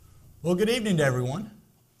Well, good evening to everyone.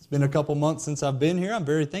 It's been a couple months since I've been here. I'm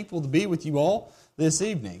very thankful to be with you all this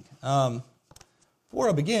evening. Before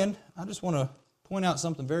I begin, I just want to point out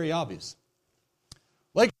something very obvious.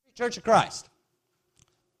 Lake Street Church of Christ,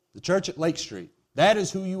 the church at Lake Street, that is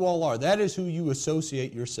who you all are. That is who you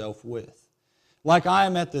associate yourself with. Like I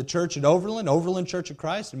am at the church at Overland Church of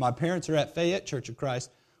Christ, and my parents are at Fayette Church of Christ,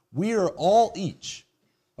 we are all each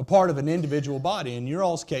a part of an individual body. In your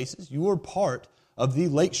all's cases, you are part of the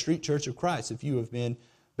Lake Street Church of Christ. If you have been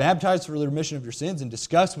baptized for the remission of your sins and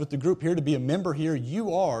discussed with the group here to be a member here,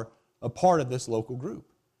 you are a part of this local group.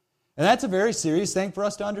 And that's a very serious thing for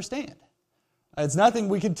us to understand. It's nothing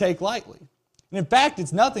we can take lightly. And in fact,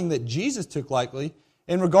 it's nothing that Jesus took lightly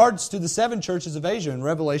in regards to the 7 churches of Asia in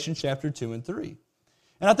Revelation chapter 2 and 3.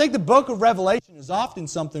 And I think the book of Revelation is often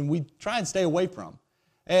something we try and stay away from.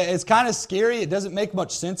 It's kind of scary. It doesn't make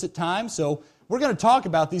much sense at times. So we're going to talk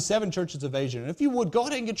about these 7 churches of Asia. And if you would, go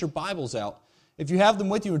ahead and get your Bibles out. If you have them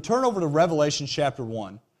with you, and turn over to Revelation chapter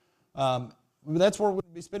 1. That's where we're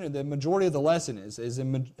going to be spending the majority of the lesson is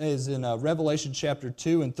in Revelation chapter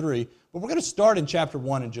 2 and 3. But we're going to start in chapter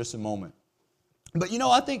 1 in just a moment. But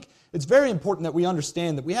I think it's very important that we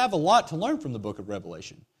understand that we have a lot to learn from the book of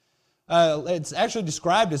Revelation. It's actually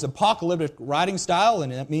described as apocalyptic writing style,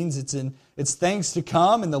 and that means it's things to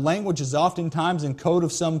come, and the language is oftentimes in code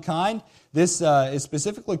of some kind. This is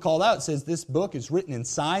specifically called out. It says this book is written in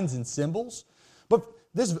signs and symbols. But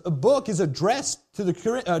this book is addressed to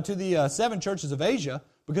the 7 churches of Asia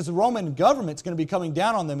because the Roman government is going to be coming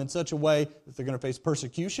down on them in such a way that they're going to face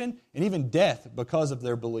persecution and even death because of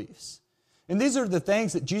their beliefs. And these are the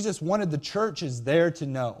things that Jesus wanted the churches there to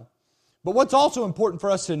know. But what's also important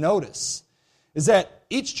for us to notice is that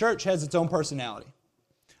each church has its own personality.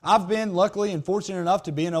 I've been luckily and fortunate enough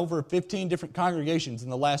to be in over 15 different congregations in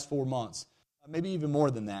the last 4 months, maybe even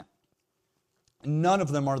more than that. None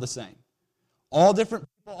of them are the same. All different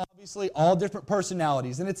people, obviously, all different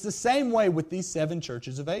personalities. And it's the same way with these 7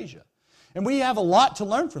 churches of Asia. And we have a lot to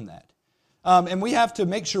learn from that. And we have to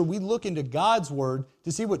make sure we look into God's Word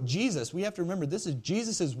to see what we have to remember this is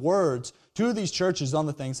Jesus' words to these churches on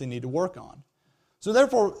the things they need to work on. So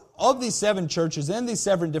therefore, of these 7 churches and these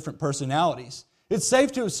 7 different personalities, it's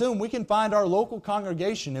safe to assume we can find our local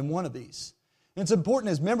congregation in one of these. And it's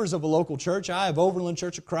important as members of a local church, I have Overland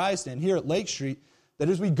Church of Christ and here at Lake Street, that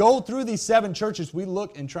as we go through these 7 churches, we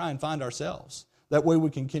look and try and find ourselves. That way we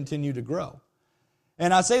can continue to grow.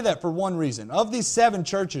 And I say that for one reason. Of these 7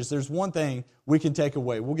 churches, there's one thing we can take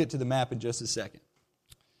away. We'll get to the map in just a second.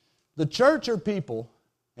 The church are people,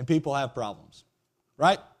 and people have problems.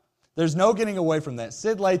 Right? There's no getting away from that.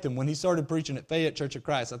 Sid Latham, when he started preaching at Fayette Church of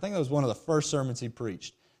Christ, I think that was one of the first sermons he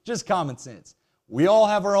preached. Just common sense. We all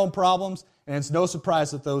have our own problems, and it's no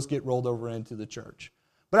surprise that those get rolled over into the church.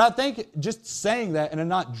 But I think just saying that and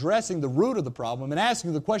not addressing the root of the problem and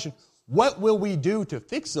asking the question, what will we do to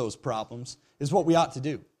fix those problems, is what we ought to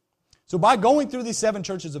do. So by going through these 7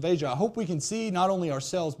 churches of Asia, I hope we can see not only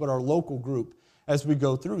ourselves but our local group as we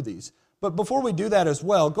go through these. But before we do that as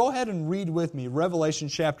well, go ahead and read with me Revelation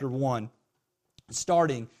chapter 1,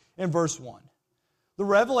 starting in verse 1. The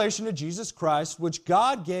revelation of Jesus Christ, which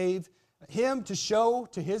God gave Him to show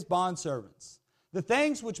to His bondservants, the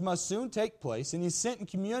things which must soon take place, and He sent and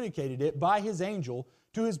communicated it by His angel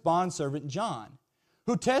to His bondservant John,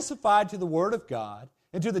 who testified to the Word of God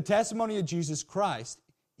and to the testimony of Jesus Christ,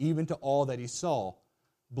 even to all that He saw.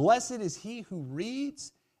 Blessed is he who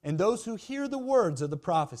reads, and those who hear the words of the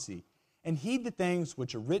prophecy, and heed the things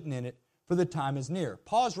which are written in it, for the time is near.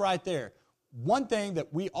 Pause right there. One thing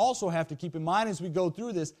that we also have to keep in mind as we go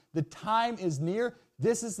through this, the time is near.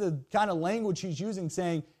 This is the kind of language he's using,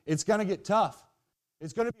 saying it's going to get tough.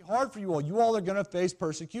 It's going to be hard for you all. You all are going to face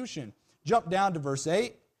persecution. Jump down to verse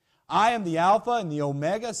 8. I am the Alpha and the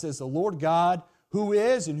Omega, says the Lord God, who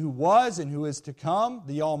is and who was and who is to come,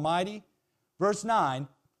 the Almighty. Verse 9.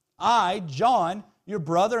 I, John, your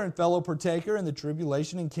brother and fellow partaker in the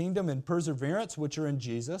tribulation and kingdom and perseverance which are in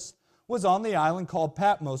Jesus, was on the island called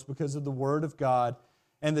Patmos because of the word of God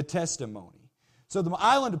and the testimony. So the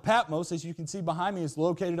island of Patmos, as you can see behind me, is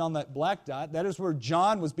located on that black dot. That is where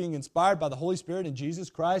John was being inspired by the Holy Spirit and Jesus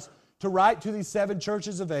Christ to write to these 7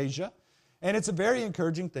 churches of Asia. And it's a very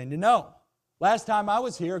encouraging thing to know. Last time I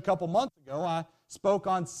was here a couple months ago, I spoke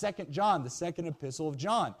on 2 John, the second epistle of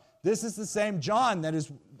John. This is the same John that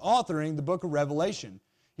is authoring the book of Revelation.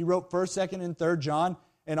 He wrote 1st, 2nd, and 3rd John,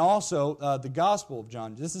 and also the Gospel of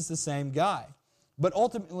John. This is the same guy. But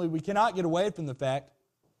ultimately, we cannot get away from the fact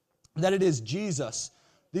that it is Jesus.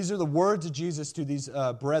 These are the words of Jesus to these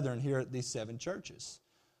brethren here at these 7 churches.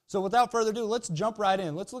 So without further ado, let's jump right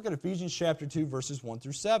in. Let's look at Ephesians chapter 2, verses 1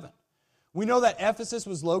 through 7. We know that Ephesus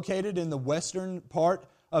was located in the western part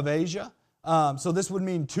of Asia. So this would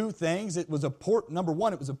mean two things. It was a port. Number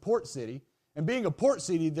one, it was a port city. And being a port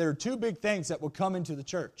city, there are two big things that would come into the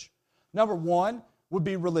church. Number one would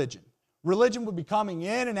be religion. Religion would be coming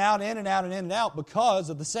in and out, in and out, and in and out because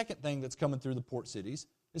of the second thing that's coming through the port cities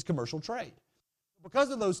is commercial trade.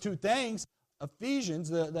 Because of those two things, Ephesians,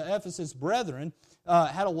 the Ephesus brethren,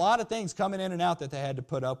 had a lot of things coming in and out that they had to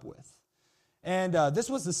put up with. And this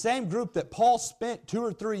was the same group that Paul spent 2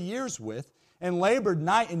 or 3 years with and labored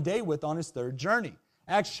night and day with on his third journey.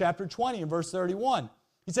 Acts chapter 20 and verse 31.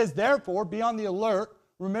 He says, therefore, be on the alert,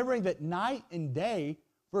 remembering that night and day,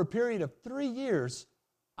 for a period of 3 years,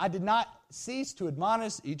 I did not cease to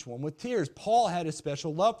admonish each one with tears. Paul had a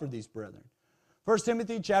special love for these brethren. 1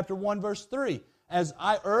 Timothy chapter 1, verse 3. As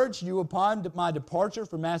I urge you upon my departure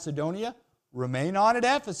from Macedonia, remain on at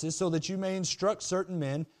Ephesus so that you may instruct certain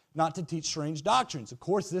men not to teach strange doctrines. Of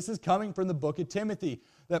course, this is coming from the book of Timothy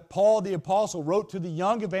that Paul the apostle wrote to the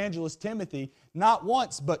young evangelist Timothy. Not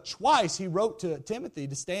once, but twice he wrote to Timothy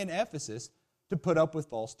to stay in Ephesus to put up with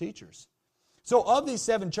false teachers. So of these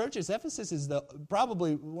 7 churches, Ephesus is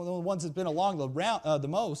probably one of the ones that's been along the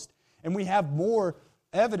most, and we have more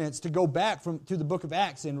evidence to go back to the book of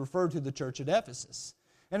Acts and refer to the church at Ephesus.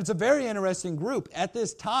 And it's a very interesting group. At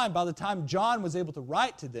this time, by the time John was able to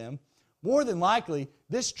write to them, more than likely,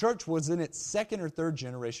 this church was in its 2nd or 3rd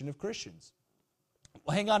generation of Christians.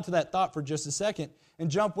 Well, hang on to that thought for just a second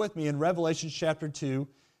and jump with me in Revelation chapter 2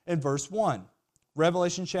 and verse 1.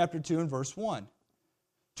 Revelation chapter 2 and verse 1.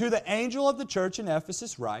 To the angel of the church in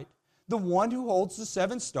Ephesus write, the one who holds the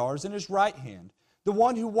 7 stars in his right hand, the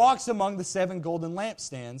one who walks among the 7 golden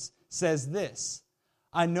lampstands, says this,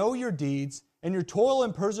 I know your deeds and your toil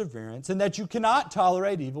and perseverance, and that you cannot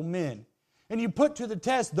tolerate evil men. And you put to the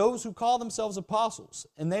test those who call themselves apostles,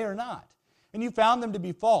 and they are not. And you found them to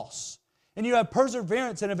be false. And you have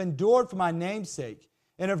perseverance and have endured for my name's sake,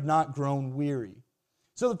 and have not grown weary.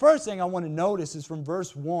 So the first thing I want to notice is from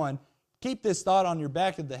verse 1. Keep this thought on your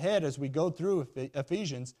back of the head as we go through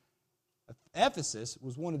Ephesians. Ephesus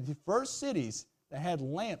was one of the first cities that had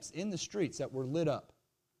lamps in the streets that were lit up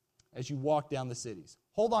as you walk down the cities.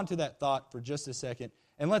 Hold on to that thought for just a second,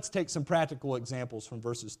 and let's take some practical examples from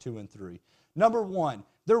verses 2 and 3. Number 1,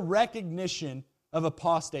 the recognition of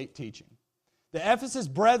apostate teaching. The Ephesus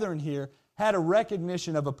brethren here had a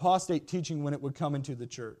recognition of apostate teaching when it would come into the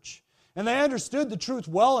church. And they understood the truth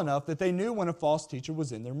well enough that they knew when a false teacher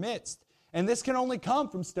was in their midst. And this can only come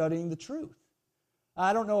from studying the truth.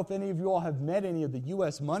 I don't know if any of you all have met any of the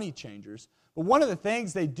U.S. money changers, but one of the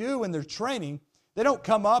things they do in their training, they don't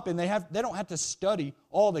come up and they don't have to study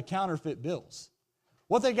all the counterfeit bills.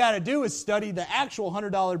 What they got to do is study the actual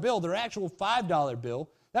 $100 bill, their actual $5 bill.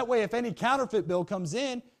 That way, if any counterfeit bill comes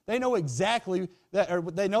in, they know exactly that, or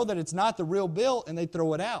they know that it's not the real bill, and they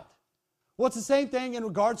throw it out. Well, it's the same thing in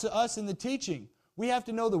regards to us in the teaching. We have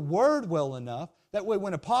to know the Word well enough. That way,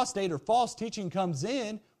 when apostate or false teaching comes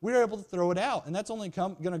in, we're able to throw it out. And that's only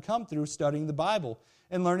going to come through studying the Bible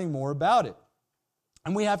and learning more about it.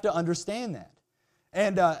 And we have to understand that.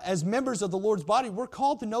 And as members of the Lord's body, we're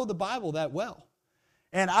called to know the Bible that well.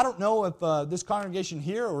 And I don't know if this congregation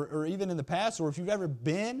here or even in the past, or if you've ever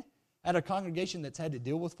been at a congregation that's had to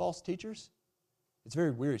deal with false teachers. It's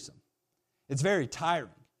very wearisome. It's very tiring.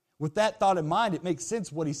 With that thought in mind, it makes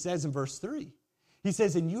sense what he says in verse 3. He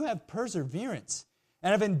says, and you have perseverance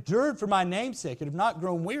and have endured for my name's sake and have not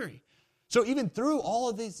grown weary. So even through all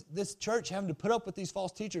of this church having to put up with these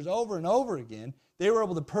false teachers over and over again, they were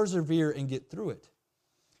able to persevere and get through it.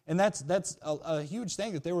 And that's a huge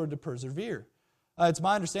thing that they were to persevere. It's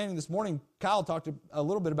my understanding this morning, Kyle talked a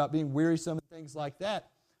little bit about being wearisome and things like that.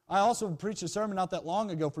 I also preached a sermon not that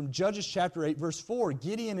long ago from Judges chapter 8, verse 4.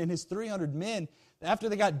 Gideon and his 300 men, after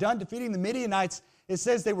they got done defeating the Midianites, it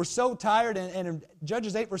says they were so tired, and in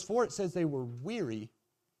Judges 8, verse 4, it says they were weary,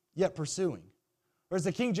 yet pursuing. Whereas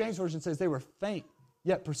the King James Version says they were faint,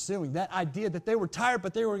 yet pursuing. That idea that they were tired,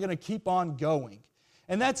 but they were going to keep on going.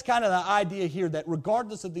 And that's kind of the idea here, that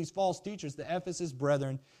regardless of these false teachers, the Ephesus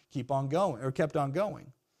brethren kept on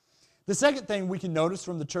going. The second thing we can notice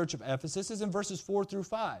from the church of Ephesus is in verses 4 through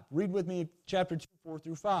 5. Read with me chapter 2, 4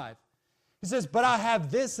 through 5. He says, but I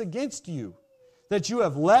have this against you, that you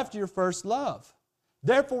have left your first love.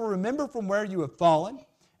 Therefore remember from where you have fallen,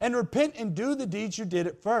 and repent and do the deeds you did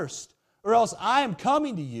at first, or else I am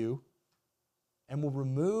coming to you and will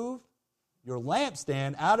remove your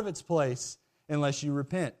lampstand out of its place unless you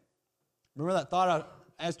repent. Remember that thought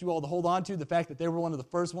I asked you all to hold on to, the fact that they were one of the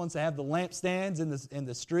first ones to have the lampstands in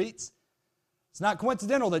the streets? It's not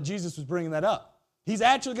coincidental that Jesus was bringing that up. He's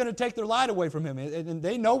actually going to take their light away from him. And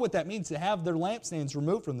they know what that means, to have their lampstands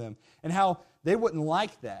removed from them, and how they wouldn't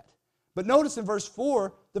like that. But notice in verse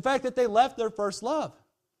 4, the fact that they left their first love.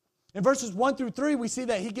 In verses 1 through 3, we see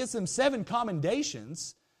that he gives them 7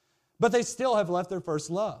 commendations, but they still have left their first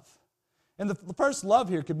love. And the first love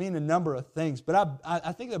here could mean a number of things, but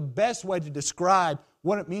I think the best way to describe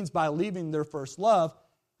what it means by leaving their first love,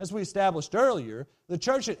 as we established earlier, the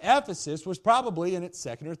church at Ephesus was probably in its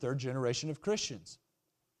second or third generation of Christians.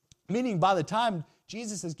 Meaning by the time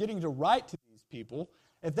Jesus is getting to write to these people,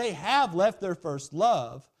 if they have left their first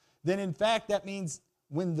love, then in fact that means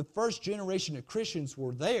when the first generation of Christians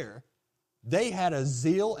were there, they had a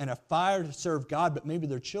zeal and a fire to serve God, but maybe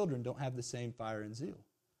their children don't have the same fire and zeal.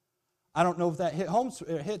 I don't know if that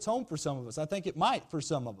hits home for some of us. I think it might for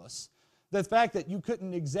some of us. The fact that you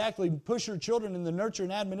couldn't exactly push your children in the nurture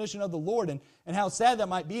and admonition of the Lord, and how sad that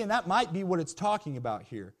might be, and that might be what it's talking about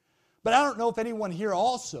here. But I don't know if anyone here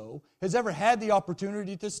also has ever had the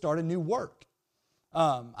opportunity to start a new work.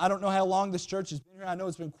 I don't know how long this church has been here. I know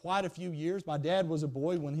it's been quite a few years. My dad was a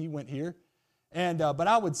boy when he went here. But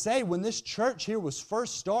I would say when this church here was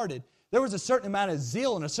first started, there was a certain amount of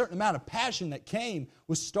zeal and a certain amount of passion that came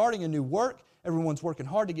with starting a new work. Everyone's working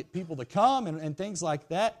hard to get people to come and things like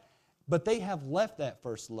that. But they have left that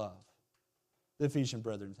first love, the Ephesian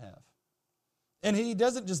brethren have. And he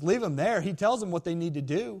doesn't just leave them there. He tells them what they need to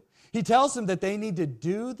do. He tells them that they need to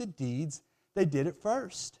do the deeds they did at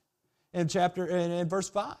first. In verse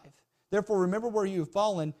 5. Therefore, remember where you have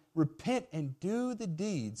fallen, repent and do the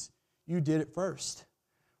deeds you did at first.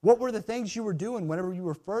 What were the things you were doing whenever you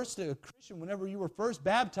were first a Christian, whenever you were first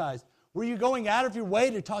baptized? Were you going out of your way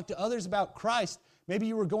to talk to others about Christ? Maybe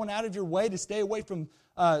you were going out of your way to stay away from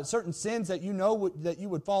certain sins that you know that you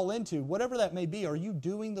would fall into. Whatever that may be, are you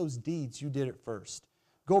doing those deeds you did at first?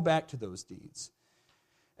 Go back to those deeds.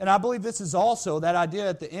 And I believe this is also that idea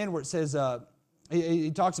at the end where it says,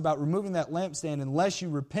 he talks about removing that lampstand unless you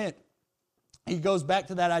repent. He goes back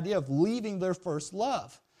to that idea of leaving their first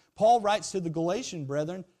love. Paul writes to the Galatian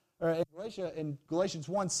brethren, in Galatians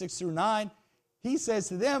 1, 6 through 9, he says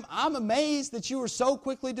to them, I'm amazed that you are so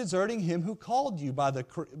quickly deserting him who called you by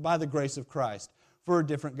the grace of Christ for a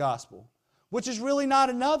different gospel, which is really not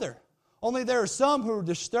another. Only there are some who are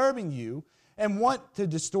disturbing you and want to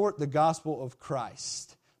distort the gospel of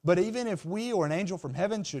Christ. But even if we or an angel from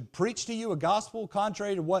heaven should preach to you a gospel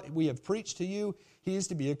contrary to what we have preached to you, he is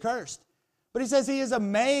to be accursed. But he says he is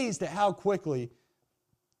amazed at how quickly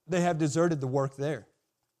they have deserted the work there.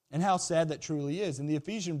 And how sad that truly is. And the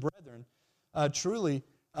Ephesian brethren truly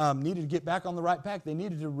needed to get back on the right path. They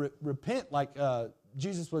needed to repent like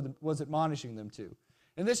Jesus was admonishing them to.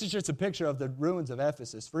 And this is just a picture of the ruins of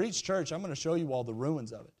Ephesus. For each church, I'm going to show you all the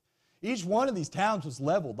ruins of it. Each one of these towns was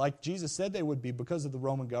leveled like Jesus said they would be because of the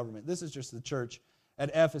Roman government. This is just the church at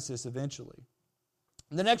Ephesus eventually.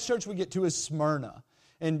 The next church we get to is Smyrna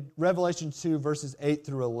in Revelation 2, verses 8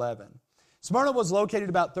 through 11. Smyrna was located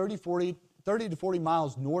about 30 to 40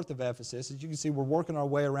 miles north of Ephesus. As you can see, we're working our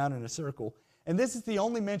way around in a circle. And this is the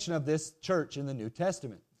only mention of this church in the New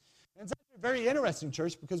Testament. And it's actually a very interesting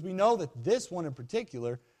church because we know that this one in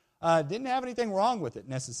particular didn't have anything wrong with it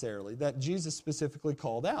necessarily that Jesus specifically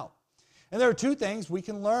called out. And there are two things we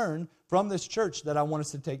can learn from this church that I want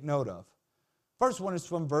us to take note of. First one is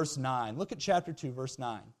from verse 9. Look at chapter 2, verse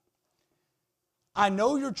 9. I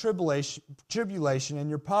know your tribulation and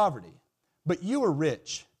your poverty, but you are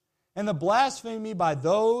rich, and the blasphemy by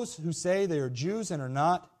those who say they are Jews and are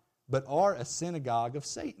not, but are a synagogue of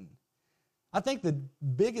Satan. I think the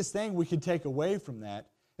biggest thing we could take away from that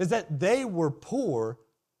is that they were poor,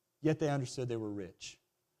 yet they understood they were rich.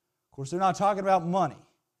 Of course, they're not talking about money.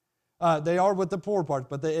 They are with the poor part,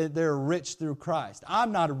 but they're rich through Christ.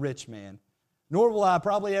 I'm not a rich man, nor will I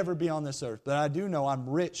probably ever be on this earth, but I do know I'm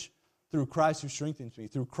rich through Christ who strengthens me,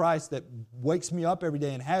 through Christ that wakes me up every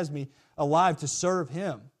day and has me alive to serve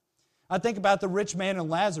Him. I think about the rich man and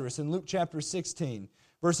Lazarus in Luke chapter 16,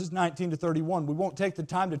 verses 19 to 31. We won't take the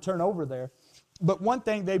time to turn over there, but one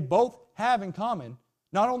thing they both have in common,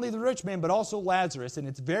 not only the rich man, but also Lazarus, and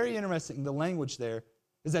it's very interesting, the language there,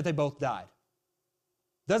 is that they both died.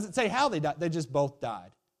 Doesn't say how they died, they just both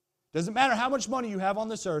died. Doesn't matter how much money you have on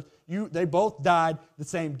this earth, they both died the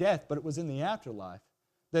same death, but it was in the afterlife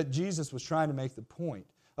that Jesus was trying to make the point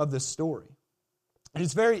of this story. And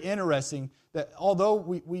it's very interesting that although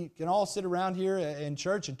we can all sit around here in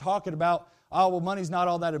church and talking about, oh, well, money's not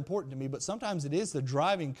all that important to me, but sometimes it is the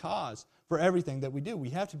driving cause for everything that we do.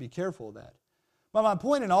 We have to be careful of that. But my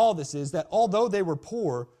point in all this is that although they were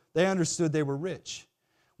poor, they understood they were rich.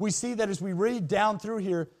 We see that as we read down through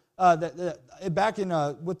here, back in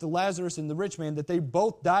with the Lazarus and the rich man, that they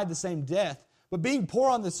both died the same death, But being poor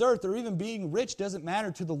on this earth or even being rich doesn't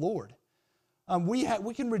matter to the Lord. We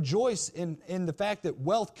can rejoice in the fact that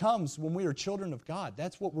wealth comes when we are children of God.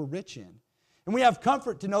 That's what we're rich in. And we have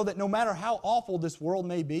comfort to know that no matter how awful this world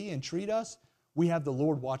may be and treat us, we have the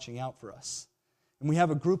Lord watching out for us. And we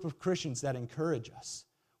have a group of Christians that encourage us.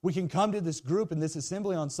 We can come to this group and this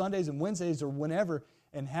assembly on Sundays and Wednesdays or whenever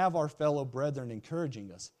and have our fellow brethren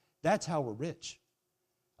encouraging us. That's how we're rich.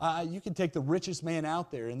 You can take the richest man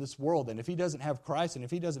out there in this world, and if he doesn't have Christ and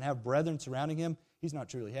if he doesn't have brethren surrounding him, he's not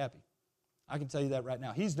truly happy. I can tell you that right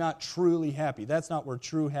now. He's not truly happy. That's not where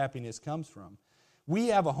true happiness comes from. We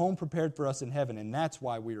have a home prepared for us in heaven, and that's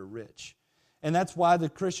why we are rich. And that's why the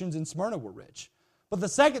Christians in Smyrna were rich. But the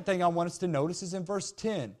second thing I want us to notice is in verse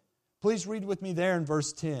 10. Please read with me there in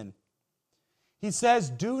verse 10. He says,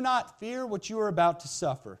 "Do not fear what you are about to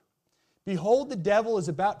suffer. Behold, the devil is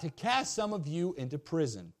about to cast some of you into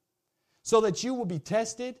prison, so that you will be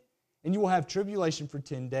tested, and you will have tribulation for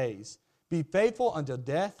 10 days. Be faithful until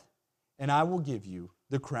death, and I will give you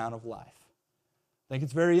the crown of life." I think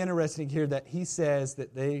it's very interesting here that he says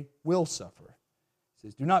that they will suffer. He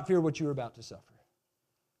says, do not fear what you are about to suffer.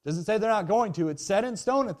 Doesn't say they're not going to. It's set in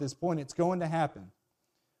stone at this point. It's going to happen.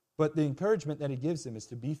 But the encouragement that he gives them is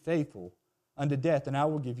to be faithful unto death, and I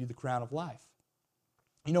will give you the crown of life.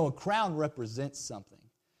 You know, a crown represents something.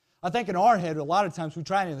 I think in our head, a lot of times we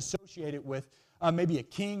try and associate it with maybe a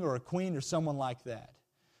king or a queen or someone like that,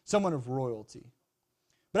 someone of royalty.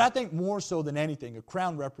 But I think more so than anything, a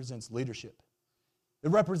crown represents leadership. It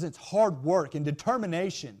represents hard work and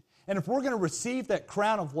determination. And if we're going to receive that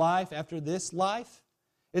crown of life after this life,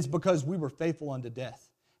 it's because we were faithful unto death.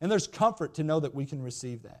 And there's comfort to know that we can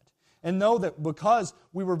receive that. And know that because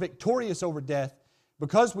we were victorious over death,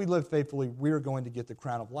 because we lived faithfully, we're going to get the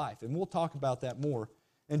crown of life. And we'll talk about that more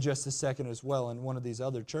in just a second as well in one of these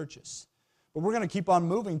other churches. But we're going to keep on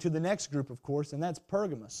moving to the next group, of course, and that's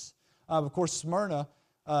Pergamos. Of course, Smyrna,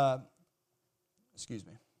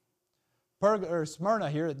 Smyrna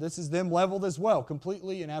here, this is them leveled as well,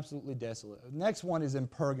 completely and absolutely desolate. The next one is in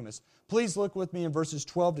Pergamos. Please look with me in verses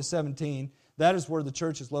 12 to 17. That is where the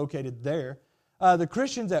church is located there. The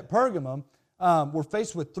Christians at Pergamum were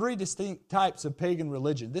faced with three distinct types of pagan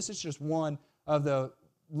religion. This is just one of the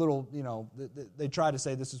little, they try to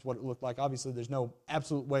say this is what it looked like. Obviously, there's no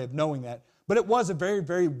absolute way of knowing that. But it was a very,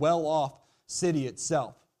 very well-off city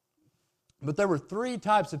itself. But there were three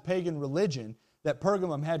types of pagan religion that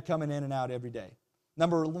Pergamum had coming in and out every day.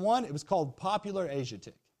 Number one, it was called popular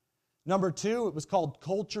Asiatic. Number two, it was called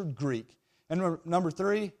cultured Greek. And number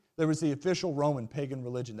three, there was the official Roman pagan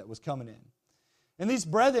religion that was coming in. And these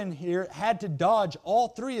brethren here had to dodge all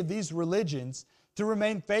three of these religions to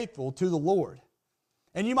remain faithful to the Lord.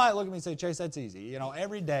 And you might look at me and say, Chase, that's easy.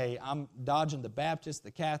 Every day I'm dodging the Baptists,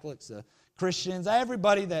 the Catholics, the Christians,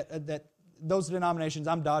 everybody that those denominations,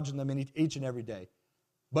 I'm dodging them in each and every day.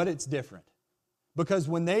 But it's different. Because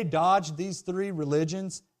when they dodged these three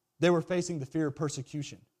religions, they were facing the fear of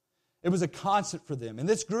persecution. It was a constant for them. And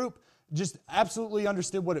this group just absolutely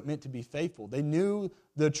understood what it meant to be faithful. They knew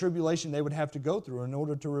the tribulation they would have to go through in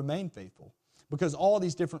order to remain faithful. Because all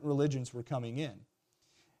these different religions were coming in.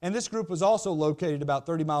 And this group was also located about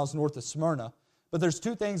 30 miles north of Smyrna. But there's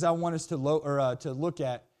two things I want us to look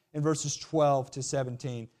at in verses 12 to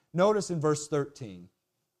 17. Notice in verse 13.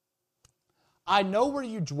 I know where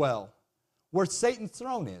you dwell, where Satan's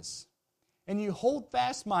throne is. And you hold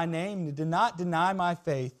fast my name and do not deny my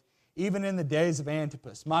faith, even in the days of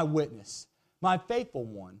Antipas, my witness, my faithful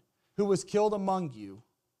one, who was killed among you,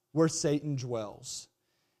 where Satan dwells.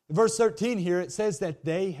 In verse 13 here, it says that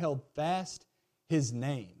they held fast his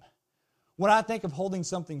name. When I think of holding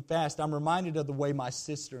something fast, I'm reminded of the way my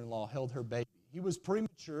sister-in-law held her baby. He was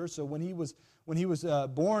premature, so when he was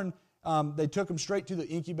born, they took him straight to the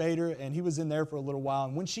incubator, and he was in there for a little while.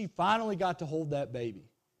 And when she finally got to hold that baby,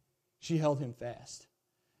 she held him fast.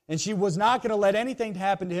 And she was not going to let anything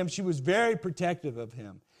happen to him. She was very protective of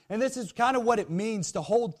him. And this is kind of what it means to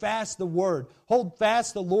hold fast the Word, hold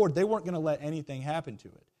fast the Lord. They weren't going to let anything happen to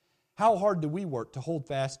it. How hard do we work to hold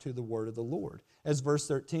fast to the Word of the Lord, as verse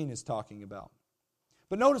 13 is talking about?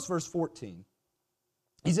 But notice verse 14.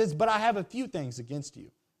 He says, but I have a few things against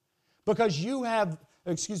you, because you have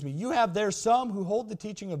there some who hold the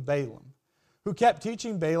teaching of Balaam, who kept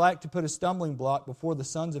teaching Balak to put a stumbling block before the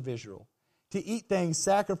sons of Israel, to eat things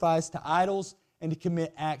sacrificed to idols and to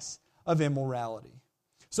commit acts of immorality.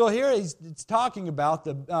 So here it's talking about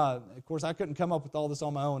of course I couldn't come up with all this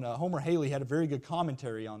on my own. Homer Haley had a very good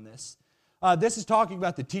commentary on this. This is talking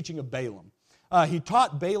about the teaching of Balaam. He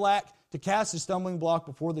taught Balak to cast a stumbling block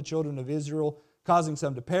before the children of Israel, causing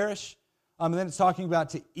some to perish. And then it's talking about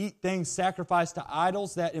to eat things sacrificed to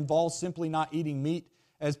idols. That involves simply not eating meat,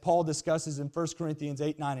 as Paul discusses in 1 Corinthians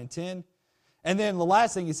 8, 9, and 10. And then the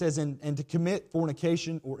last thing he says, and to commit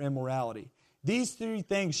fornication or immorality. These three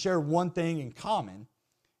things share one thing in common,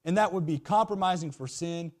 and that would be compromising for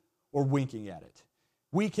sin or winking at it.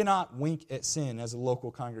 We cannot wink at sin as a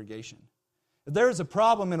local congregation. If there is a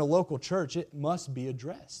problem in a local church, it must be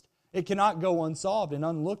addressed. It cannot go unsolved and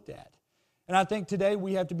unlooked at. And I think today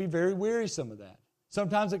we have to be very wearisome of that.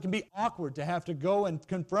 Sometimes it can be awkward to have to go and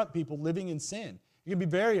confront people living in sin. It can be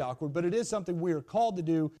very awkward, but it is something we are called to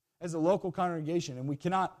do as a local congregation, and we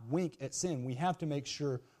cannot wink at sin. We have to make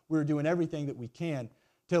sure we're doing everything that we can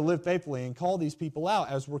to live faithfully and call these people out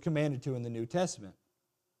as we're commanded to in the New Testament.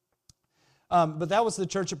 But that was the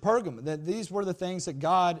church at Pergamum. That these were the things that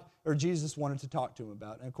God or Jesus wanted to talk to him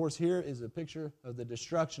about. And of course, here is a picture of the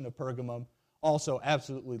destruction of Pergamum, also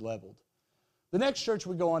absolutely leveled. The next church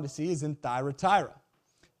we go on to see is in Thyatira.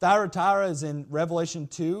 Thyatira is in Revelation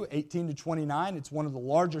 2, 18 to 29. It's one of the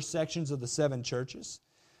larger sections of the 7 churches.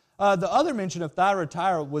 The other mention of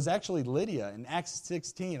Thyatira was actually Lydia in Acts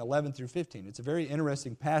 16, 11 through 15. It's a very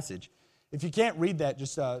interesting passage. If you can't read that,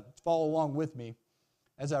 just follow along with me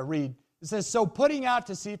as I read. It says, "So putting out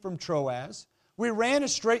to sea from Troas, we ran a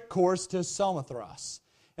straight course to Samothrace.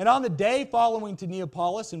 And on the day following to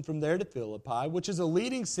Neapolis, and from there to Philippi, which is a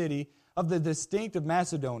leading city of the distinct of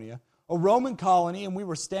Macedonia, a Roman colony, and we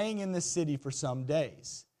were staying in this city for some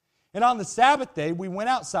days. And on the Sabbath day, we went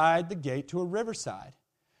outside the gate to a riverside,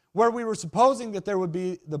 where we were supposing that there would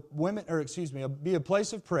be be a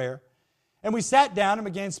place of prayer. And we sat down and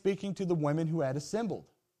began speaking to the women who had assembled.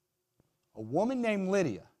 A woman named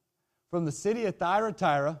Lydia, from the city of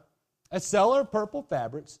Thyatira, a seller of purple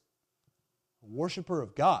fabrics, a worshiper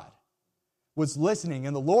of God, was listening,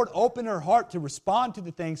 and the Lord opened her heart to respond to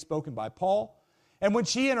the things spoken by Paul. And when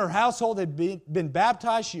she and her household had been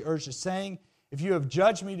baptized, she urged us, saying, 'If you have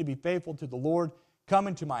judged me to be faithful to the Lord, come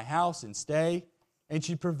into my house and stay.' And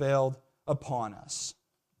she prevailed upon us."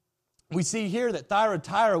 We see here that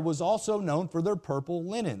Thyatira was also known for their purple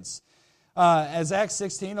linens. As Acts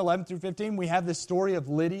 16, 11 through 15, we have this story of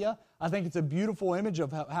Lydia. I think it's a beautiful image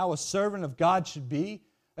of how a servant of God should be.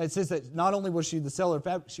 It says that not only was she the seller of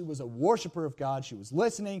fabric, she was a worshiper of God. She was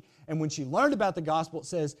listening. And when she learned about the gospel, it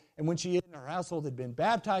says, and when she and her household had been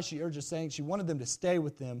baptized, she urged us, saying she wanted them to stay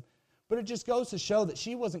with them. But it just goes to show that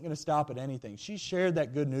she wasn't going to stop at anything. She shared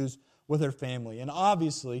that good news with her family. And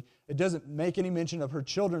obviously, it doesn't make any mention of her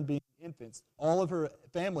children being infants. All of her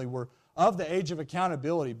family were of the age of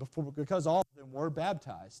accountability because all of them were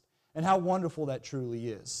baptized. And how wonderful that truly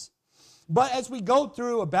is. But as we go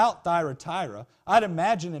through about Thyatira, I'd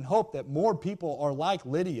imagine and hope that more people are like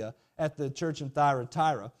Lydia at the church in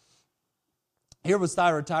Thyatira. Here was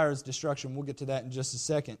Thyatira's destruction. We'll get to that in just a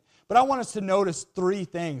second. But I want us to notice 3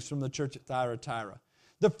 things from the church at Thyatira.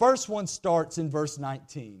 The first one starts in verse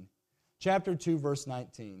 19. Chapter 2, verse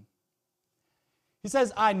 19. He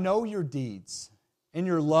says, "I know your deeds, and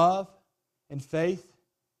your love, and faith,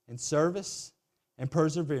 and service, and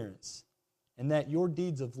perseverance, and that your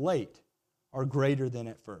deeds of late are greater than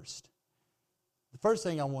at first." The first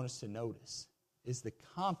thing I want us to notice is the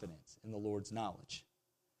confidence in the Lord's knowledge.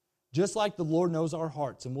 Just like the Lord knows our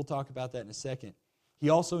hearts, and we'll talk about that in a second, He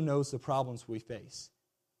also knows the problems we face.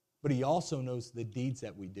 But He also knows the deeds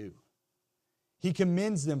that we do. He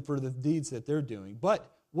commends them for the deeds that they're doing.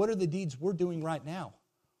 But what are the deeds we're doing right now?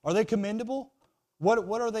 Are they commendable? What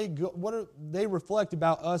are they reflect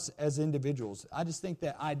about us as individuals? I just think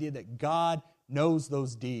that idea that God knows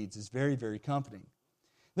those deeds is very, very comforting.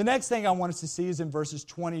 The next thing I want us to see is in verses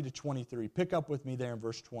 20 to 23. Pick up with me there in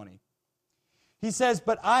verse 20. He says,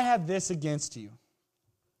 "But I have this against you,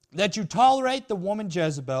 that you tolerate the woman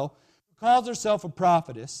Jezebel, who calls herself a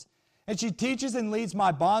prophetess, and she teaches and leads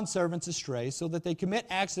my bondservants astray, so that they commit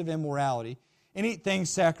acts of immorality and eat things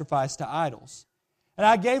sacrificed to idols. And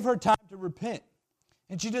I gave her time to repent,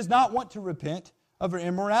 and she does not want to repent of her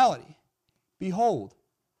immorality. Behold,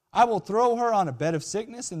 I will throw her on a bed of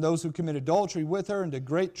sickness, and those who commit adultery with her into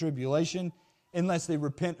great tribulation, unless they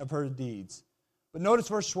repent of her deeds." But notice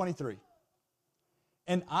verse 23.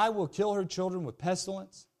 "And I will kill her children with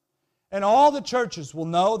pestilence, and all the churches will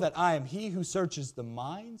know that I am He who searches the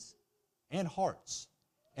minds and hearts,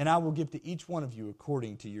 and I will give to each one of you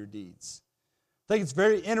according to your deeds." I think it's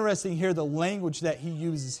very interesting here, the language that he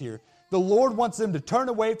uses here. The Lord wants them to turn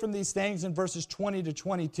away from these things in verses 20 to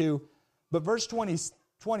 22, but verse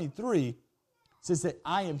 23 says that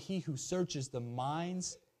I am He who searches the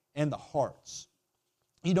minds and the hearts.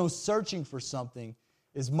 You know, searching for something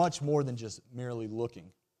is much more than just merely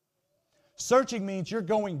looking. Searching means you're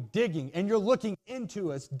going digging and you're looking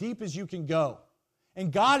into as deep as you can go.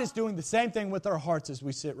 And God is doing the same thing with our hearts as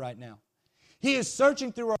we sit right now. He is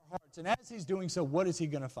searching through our hearts, and as He's doing so, what is He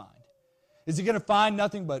going to find? Is He going to find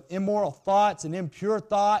nothing but immoral thoughts and impure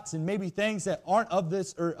thoughts and maybe things that aren't of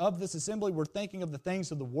this or of this assembly? We're thinking of the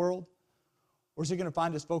things of the world. Or is He going to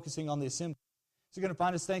find us focusing on the assembly? Is He going to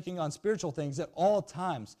find us thinking on spiritual things at all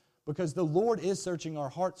times? Because the Lord is searching our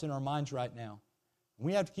hearts and our minds right now.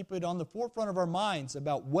 We have to keep it on the forefront of our minds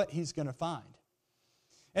about what He's going to find.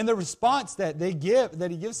 And the response that He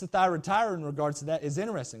gives to Thyatira in regards to that is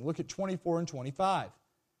interesting. Look at 24 and 25.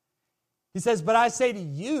 He says, "But I say to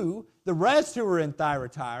you, the rest who are in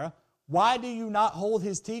Thyatira, why do you not hold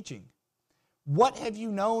his teaching? What have you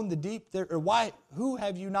known who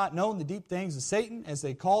have you not known the deep things of Satan, as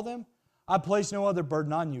they call them? I place no other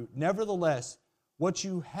burden on you. Nevertheless, what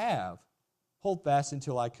you have, hold fast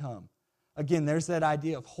until I come." Again, there's that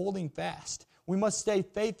idea of holding fast. We must stay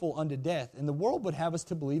faithful unto death, and the world would have us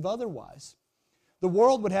to believe otherwise. The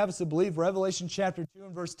world would have us to believe Revelation chapter 2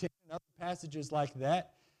 and verse 10 and other passages like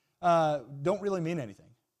that don't really mean anything.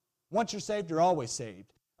 Once you're saved, you're always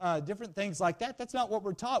saved. Different things like that, that's not what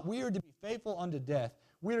we're taught. We are to be faithful unto death.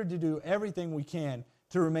 We are to do everything we can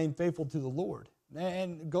to remain faithful to the Lord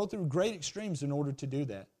and go through great extremes in order to do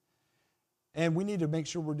that. And we need to make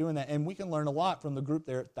sure we're doing that. And we can learn a lot from the group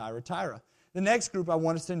there at Thyatira. The next group I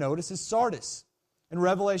want us to notice is Sardis. In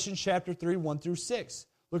Revelation chapter 3, 1 through 6.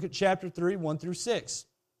 Look at chapter 3, 1 through 6.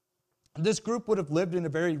 This group would have lived in a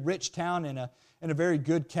very rich town and a very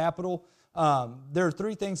good capital. There are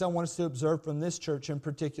three things I want us to observe from this church in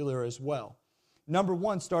particular as well. Number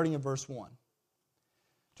one, starting in verse 1.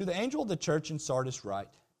 "To the angel of the church in Sardis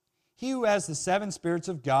write, He who has the seven spirits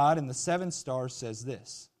of God and the seven stars says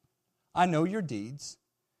this, I know your deeds,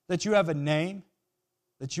 that you have a name,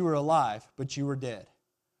 that you are alive, but you are dead.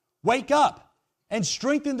 Wake up and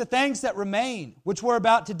strengthen the things that remain, which were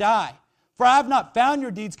about to die. For I have not found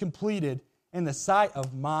your deeds completed in the sight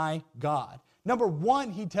of my God." Number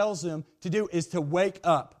one, he tells them to do is to wake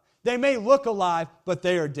up. They may look alive, but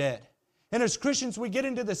they are dead. And as Christians, we get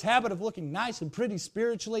into this habit of looking nice and pretty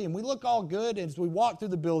spiritually, and we look all good as we walk through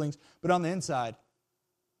the buildings, but on the inside,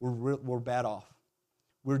 we're bad off.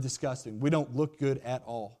 We're disgusting. We don't look good at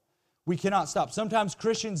all. We cannot stop. Sometimes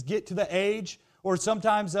Christians get to the age, or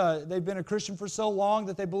sometimes they've been a Christian for so long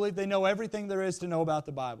that they believe they know everything there is to know about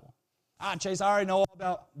the Bible. Chase, I already know all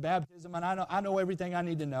about baptism, and I know everything I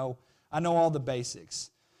need to know. I know all the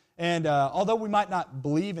basics. And although we might not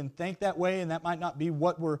believe and think that way, and that might not be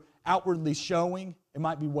what we're outwardly showing, it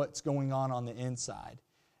might be what's going on the inside.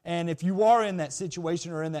 And if you are in that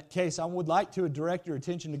situation or in that case, I would like to direct your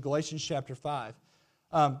attention to Galatians chapter 5.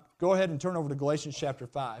 Go ahead and turn over to Galatians chapter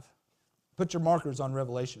 5. Put your markers on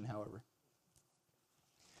Revelation, however.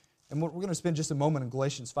 And we're going to spend just a moment in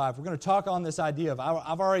Galatians 5. We're going to talk on this idea of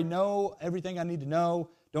I've already know everything I need to know,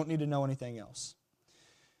 don't need to know anything else.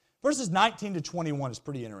 Verses 19 to 21 is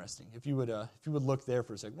pretty interesting, if you would look there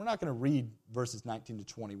for a second. We're not going to read verses 19 to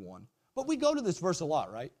 21, but we go to this verse a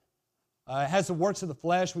lot, right? It has the works of the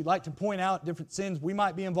flesh. We'd like to point out different sins we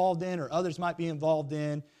might be involved in or others might be involved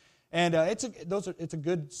in. And it's a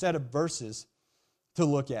good set of verses to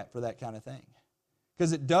look at for that kind of thing.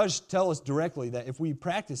 Because it does tell us directly that if we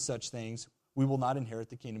practice such things, we will not inherit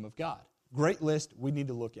the kingdom of God. Great list, we need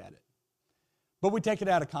to look at it. But we take it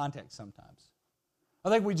out of context sometimes. I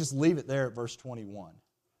think we just leave it there at verse 21.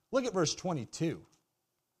 Look at verse 22.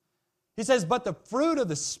 He says, "But the fruit of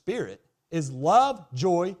the Spirit is love,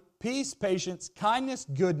 joy, peace, patience, kindness,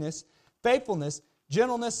 goodness, faithfulness,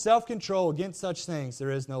 gentleness, self-control. Against such things there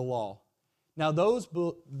is no law. Now those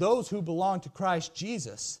who belong to Christ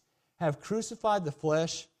Jesus have crucified the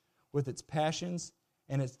flesh with its passions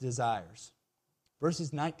and its desires."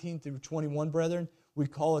 Verses 19 through 21, brethren, we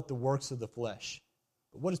call it the works of the flesh.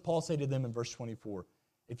 But what does Paul say to them in verse 24?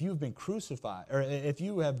 If you have been crucified, or if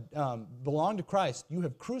you have belonged to Christ, you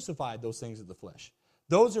have crucified those things of the flesh.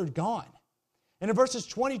 Those are gone. And in verses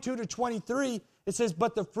 22 to 23, it says,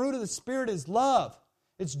 "But the fruit of the Spirit is love.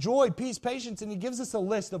 It's joy, peace, patience." And he gives us a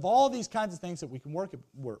list of all these kinds of things that we can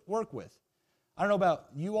work with. I don't know about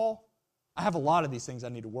you all. I have a lot of these things I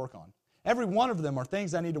need to work on. Every one of them are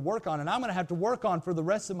things I need to work on, and I'm going to have to work on for the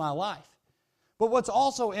rest of my life. But what's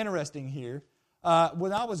also interesting here,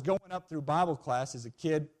 when I was going up through Bible class as a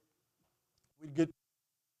kid, we'd get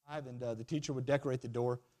and the teacher would decorate the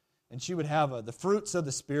door, and she would have the fruits of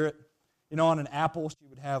the Spirit. You know, on an apple, she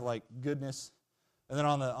would have like goodness, and then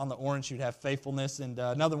on the orange, she'd have faithfulness, and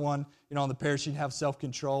another one, you know, on the pear, she'd have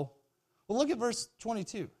self-control. Well, look at verse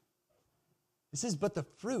 22. It says, "But the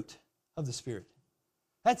fruit of the Spirit."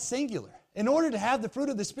 That's singular. In order to have the fruit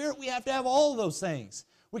of the Spirit, we have to have all of those things.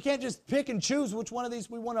 We can't just pick and choose which one of these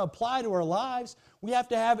we want to apply to our lives. We have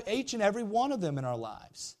to have each and every one of them in our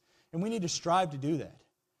lives. And we need to strive to do that.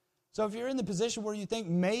 So if you're in the position where you think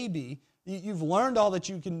maybe you've learned all that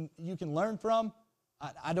you can learn from,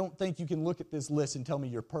 I don't think you can look at this list and tell me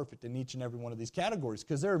you're perfect in each and every one of these categories,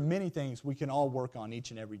 because there are many things we can all work on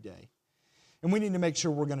each and every day. And we need to make sure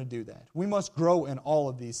we're going to do that. We must grow in all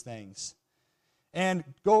of these things. And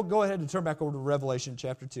go ahead and turn back over to Revelation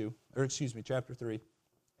chapter 3.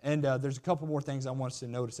 And there's a couple more things I want us to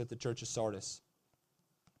notice at the church of Sardis.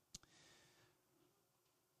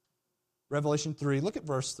 Revelation 3, look at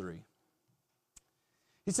verse 3.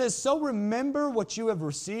 He says, "So remember what you have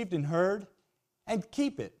received and heard, and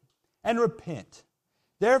keep it, and repent.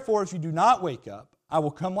 Therefore, if you do not wake up, I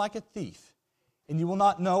will come like a thief, and you will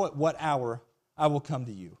not know at what hour I will come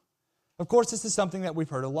to you." Of course, this is something that we've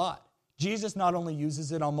heard a lot. Jesus not only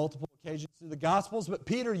uses it on multiple occasions through the Gospels, but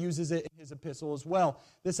Peter uses it in his epistle as well.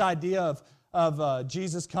 This idea of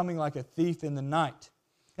Jesus coming like a thief in the night.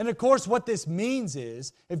 And of course, what this means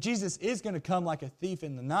is, if Jesus is going to come like a thief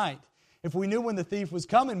in the night, if we knew when the thief was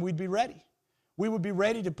coming, we'd be ready. We would be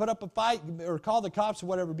ready to put up a fight or call the cops or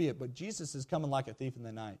whatever be it. But Jesus is coming like a thief in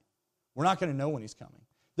the night. We're not going to know when He's coming.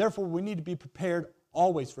 Therefore, we need to be prepared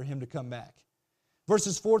always for Him to come back.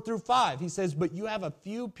 Verses 4 through 5, he says, "But you have a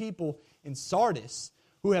few people in Sardis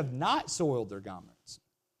who have not soiled their garments,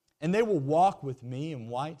 and they will walk with me in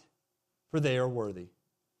white, for they are worthy.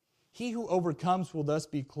 He who overcomes will thus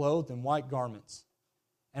be clothed in white garments,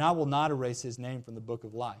 and I will not erase his name from the book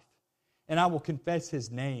of life, and I will confess his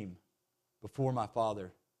name before my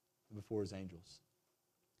Father and before His angels."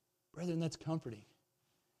 Brethren, that's comforting.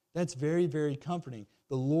 That's very, very comforting.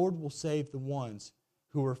 The Lord will save the ones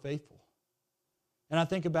who are faithful. And I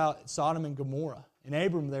think about Sodom and Gomorrah. And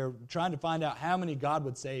Abram, they're trying to find out how many God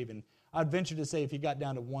would save. And I'd venture to say if he got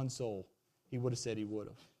down to one soul, he would have said he would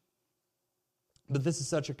have. But this is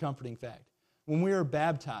such a comforting fact. When we are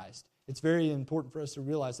baptized, it's very important for us to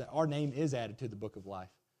realize that our name is added to the book of life.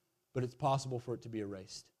 But it's possible for it to be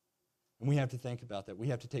erased. And we have to think about that. We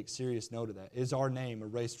have to take serious note of that. Is our name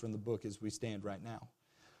erased from the book as we stand right now?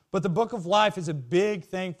 But the book of life is a big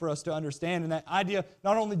thing for us to understand. And that idea,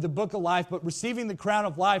 not only the book of life, but receiving the crown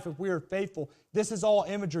of life if we are faithful. This is all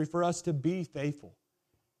imagery for us to be faithful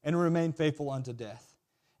and remain faithful unto death.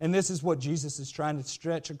 And this is what Jesus is trying to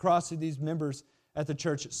stretch across to these members at the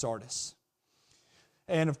church at Sardis.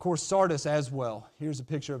 And of course, Sardis as well. Here's a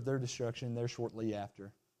picture of their destruction there shortly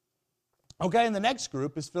after. Okay, and the next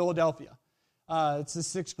group is Philadelphia. It's the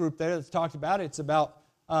sixth group there that's talked about. It's about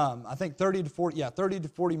I think 30 to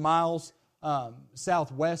 40 miles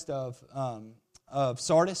southwest of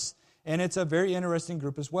Sardis. And it's a very interesting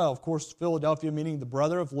group as well. Of course, Philadelphia meaning the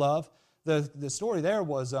brother of love. The story there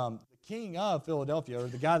was the king of Philadelphia, or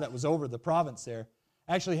the guy that was over the province there,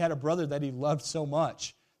 actually had a brother that he loved so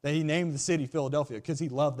much that he named the city Philadelphia because he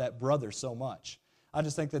loved that brother so much. I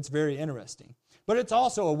just think that's very interesting. But it's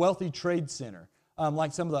also a wealthy trade center,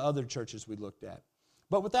 like some of the other churches we looked at.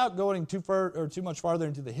 But without going too much farther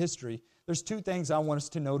into the history, there's two things I want us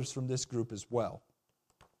to notice from this group as well.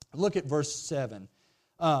 Look at verse 7.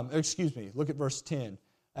 Look at verse 10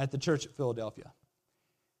 at the church at Philadelphia.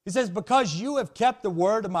 He says, "Because you have kept the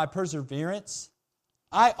word of my perseverance,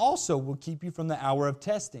 I also will keep you from the hour of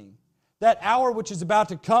testing, that hour which is about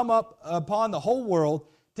to come up upon the whole world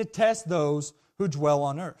to test those who dwell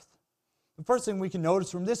on earth." The first thing we can notice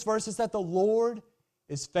from this verse is that the Lord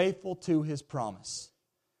is faithful to His promise.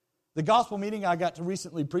 The gospel meeting I got to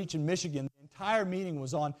recently preach in Michigan, the entire meeting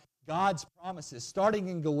was on God's promises, starting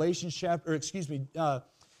in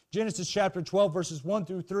Genesis chapter 12, verses 1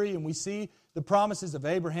 through 3, and we see the promises of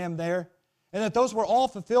Abraham there, and that those were all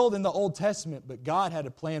fulfilled in the Old Testament, but God had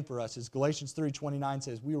a plan for us. As Galatians 3:29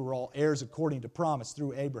 says, we were all heirs according to promise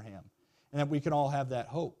through Abraham, and that we can all have that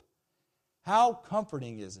hope. How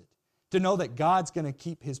comforting is it to know that God's going to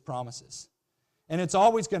keep His promises, and it's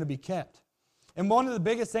always going to be kept. And one of the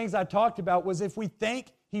biggest things I talked about was if we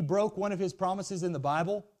think He broke one of His promises in the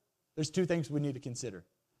Bible, there's two things we need to consider.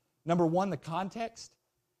 Number one, the context,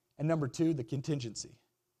 and number two, the contingency.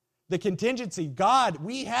 The contingency, God,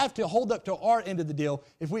 we have to hold up to our end of the deal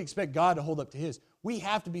if we expect God to hold up to His. We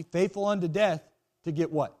have to be faithful unto death to get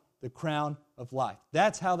what? The crown of life.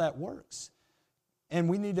 That's how that works. And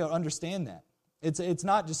we need to understand that. It's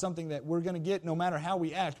not just something that we're going to get no matter how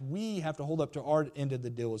we act. We have to hold up to our end of the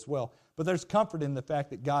deal as well. But there's comfort in the fact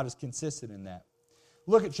that God is consistent in that.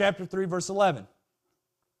 Look at chapter 3, verse 11.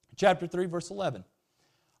 Chapter 3, verse 11.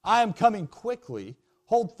 "I am coming quickly.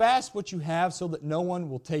 Hold fast what you have so that no one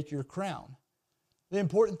will take your crown." The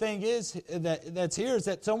important thing is that's here is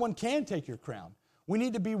that someone can take your crown. We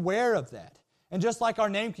need to be aware of that. And just like our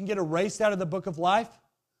name can get erased out of the book of life,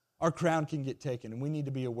 our crown can get taken. And we need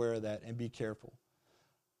to be aware of that and be careful.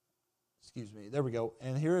 Excuse me. There we go.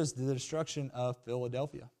 And here is the destruction of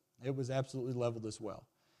Philadelphia. It was absolutely leveled as well.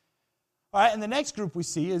 All right, and the next group we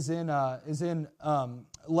see is in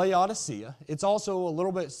Laodicea. It's also a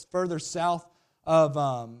little bit further south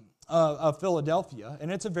of Philadelphia, and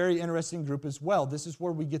it's a very interesting group as well. This is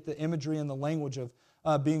where we get the imagery and the language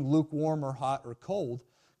of being lukewarm or hot or cold.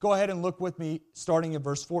 Go ahead and look with me, starting in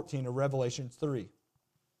verse 14 of Revelation 3.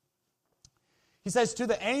 He says, "To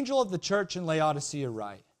the angel of the church in Laodicea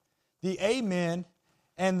write, the Amen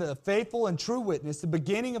and the faithful and true witness, the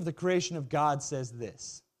beginning of the creation of God, says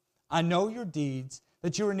this, I know your deeds,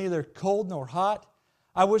 that you are neither cold nor hot.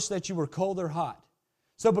 I wish that you were cold or hot.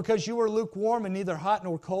 So because you are lukewarm and neither hot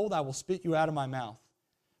nor cold, I will spit you out of my mouth.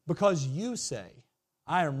 Because you say,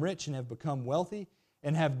 I am rich and have become wealthy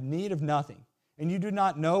and have need of nothing, and you do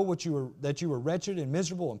not know that you are wretched and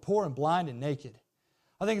miserable and poor and blind and naked."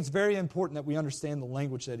 I think it's very important that we understand the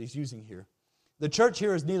language that he's using here. The church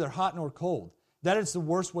here is neither hot nor cold. That is the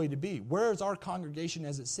worst way to be. Where is our congregation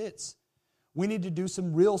as it sits? We need to do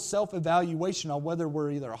some real self-evaluation on whether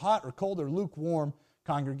we're either a hot or cold or lukewarm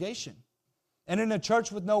congregation. And in a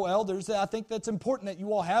church with no elders, I think that's important that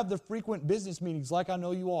you all have the frequent business meetings like I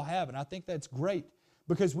know you all have. And I think that's great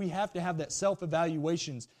because we have to have that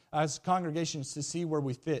self-evaluations as congregations to see where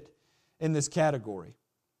we fit in this category.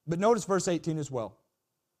 But notice verse 18 as well.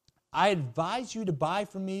 "I advise you to buy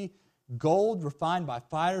from me gold refined by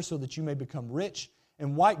fire so that you may become rich,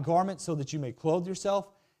 and white garments so that you may clothe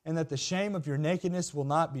yourself, and that the shame of your nakedness will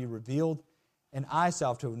not be revealed, and eye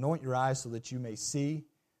salve to anoint your eyes so that you may see."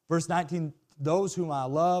 Verse 19, "Those whom I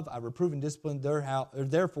love, I reprove and discipline,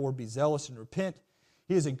 therefore be zealous and repent."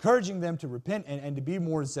 He is encouraging them to repent and to be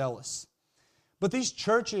more zealous. But these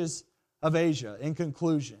churches of Asia, in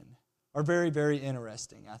conclusion, are very, very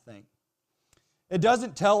interesting, I think. It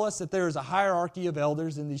doesn't tell us that there is a hierarchy of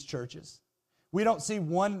elders in these churches. We don't see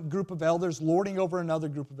one group of elders lording over another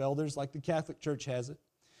group of elders like the Catholic Church has it.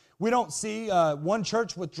 We don't see one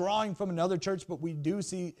church withdrawing from another church, but we do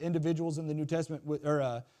see individuals in the New Testament, or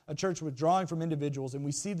a church withdrawing from individuals, and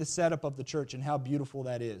we see the setup of the church and how beautiful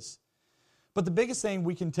that is. But the biggest thing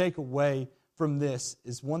we can take away from this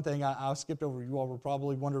is one thing I skipped over. You all were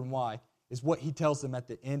probably wondering why, is what he tells them at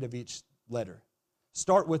the end of each letter.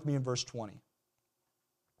 Start with me in verse 20.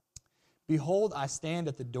 "Behold, I stand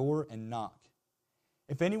at the door and knock.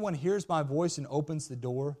 If anyone hears my voice and opens the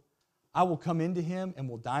door, I will come into him and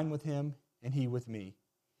will dine with him, and he with me.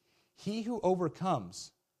 He who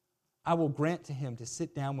overcomes, I will grant to him to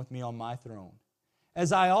sit down with me on my throne,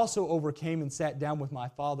 as I also overcame and sat down with my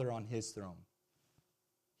Father on his throne.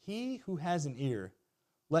 He who has an ear,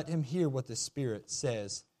 let him hear what the Spirit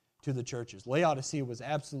says to the churches." Laodicea was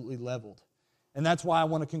absolutely leveled. And that's why I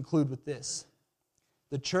want to conclude with this.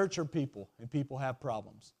 The church are people, and people have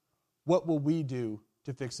problems. What will we do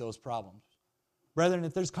to fix those problems? Brethren,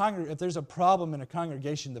 if there's a problem in a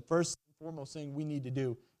congregation, the first and foremost thing we need to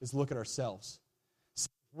do is look at ourselves. See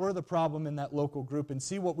if we're the problem in that local group and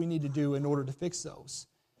see what we need to do in order to fix those.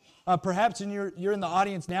 Perhaps you're in the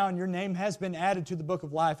audience now and your name has been added to the book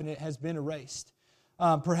of life and it has been erased.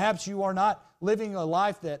 Perhaps you are not living a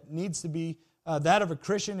life that needs to be that of a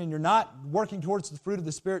Christian, and you're not working towards the fruit of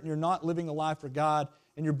the Spirit, and you're not living a life for God,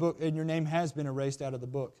 and your name has been erased out of the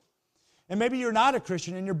book. And maybe you're not a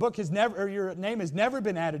Christian and your name has never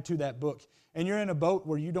been added to that book, and you're in a boat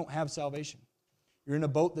where you don't have salvation. You're in a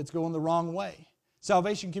boat that's going the wrong way.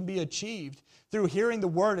 Salvation can be achieved through hearing the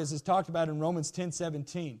word, as is talked about in Romans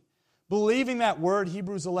 10:17. Believing that word,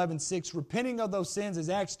 Hebrews 11:6, repenting of those sins, as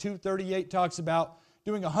Acts 2:38 talks about,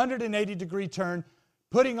 doing a 180-degree turn,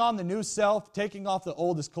 putting on the new self, taking off the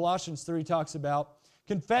old, as Colossians 3 talks about,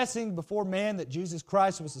 confessing before man that Jesus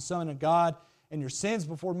Christ was the Son of God, and your sins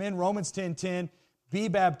before men, Romans 10:10, be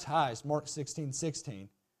baptized, Mark 16:16.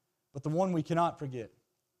 But the one we cannot forget,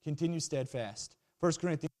 continue steadfast. 1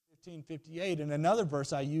 Corinthians 15:58, and another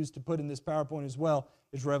verse I used to put in this PowerPoint as well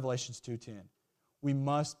is Revelations 2:10. We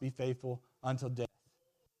must be faithful until death.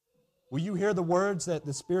 Will you hear the words that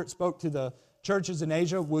the Spirit spoke to the churches in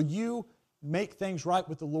Asia? Will you make things right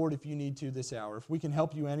with the Lord if you need to this hour? If we can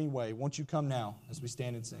help you any way, won't you come now as we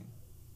stand and sing?